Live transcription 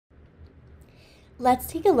Let's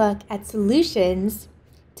take a look at solutions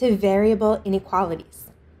to variable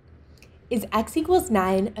inequalities. Is x equals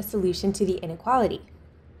 9 a solution to the inequality?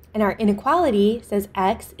 And our inequality says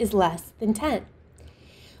x is less than 10.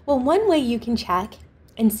 Well, one way you can check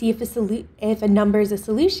and see if a number is a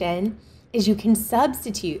solution is you can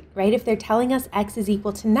substitute, right? If they're telling us x is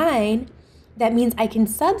equal to 9, that means I can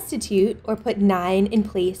substitute or put 9 in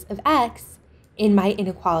place of x in my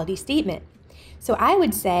inequality statement. So I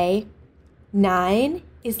would say 9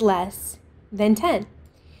 is less than 10.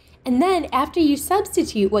 And then after you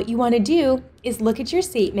substitute, what you want to do is look at your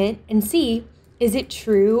statement and see, is it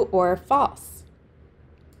true or false?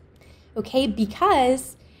 Okay,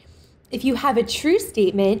 because if you have a true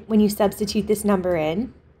statement when you substitute this number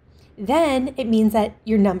in, then it means that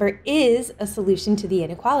your number is a solution to the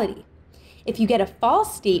inequality. If you get a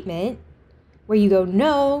false statement where you go,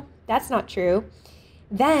 no, that's not true,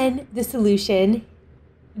 then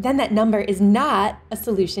that number is not a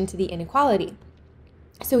solution to the inequality.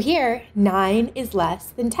 So here, 9 is less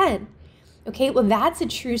than 10. Okay, well, that's a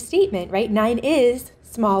true statement, right? 9 is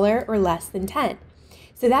smaller or less than 10.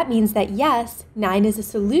 So that means that, yes, 9 is a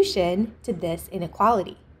solution to this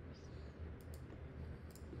inequality.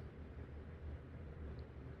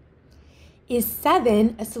 Is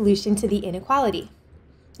 7 a solution to the inequality?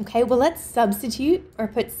 Okay, well, let's substitute or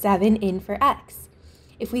put 7 in for x.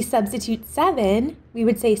 If we substitute 7, we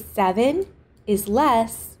would say 7 is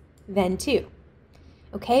less than 2.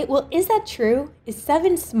 Okay, well, is that true? Is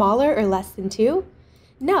 7 smaller or less than 2?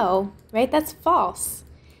 No, right? That's false.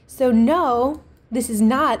 So no, this is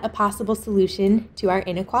not a possible solution to our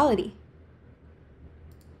inequality.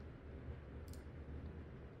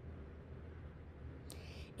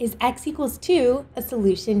 Is x equals 2 a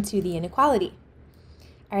solution to the inequality?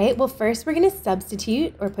 All right, well, first we're going to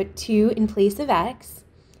substitute or put 2 in place of x.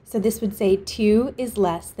 So this would say 2 is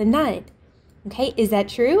less than 9. Okay, is that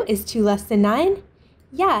true? Is 2 less than 9?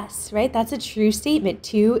 Yes, right? That's a true statement.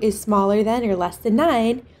 2 is smaller than or less than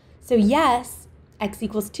 9. So yes, x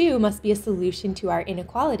equals 2 must be a solution to our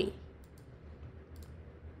inequality.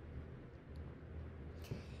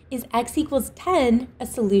 Is x equals 10 a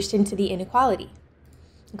solution to the inequality?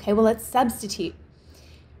 Okay, well, let's substitute.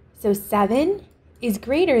 So 7 is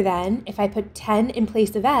greater than, if I put 10 in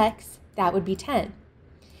place of x, that would be 10.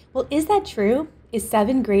 Well, is that true? Is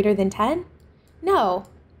 7 greater than 10? No,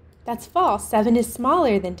 that's false. 7 is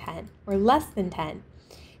smaller than 10 or less than 10.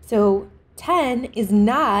 So 10 is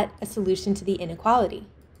not a solution to the inequality.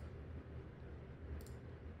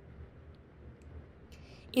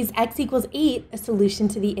 Is x equals 8 a solution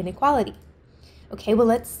to the inequality? Okay, well,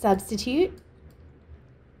 let's substitute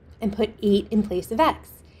and put 8 in place of x.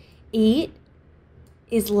 8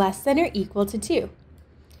 is less than or equal to 2.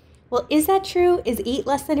 Well, is that true? Is 8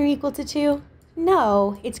 less than or equal to 2?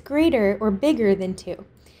 No, it's greater or bigger than 2.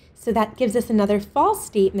 So that gives us another false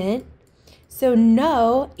statement. So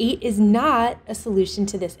no, 8 is not a solution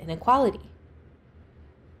to this inequality.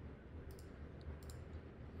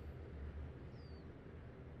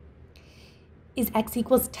 Is x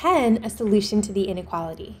equals 10 a solution to the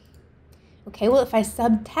inequality? Okay, well, if I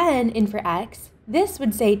sub 10 in for x, this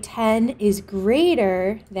would say 10 is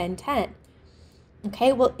greater than 10.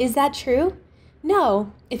 Okay, well, is that true?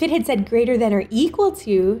 No. If it had said greater than or equal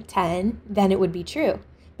to 10, then it would be true.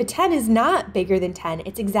 But 10 is not bigger than 10.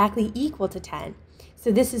 It's exactly equal to 10.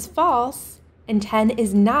 So this is false, and 10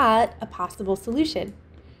 is not a possible solution.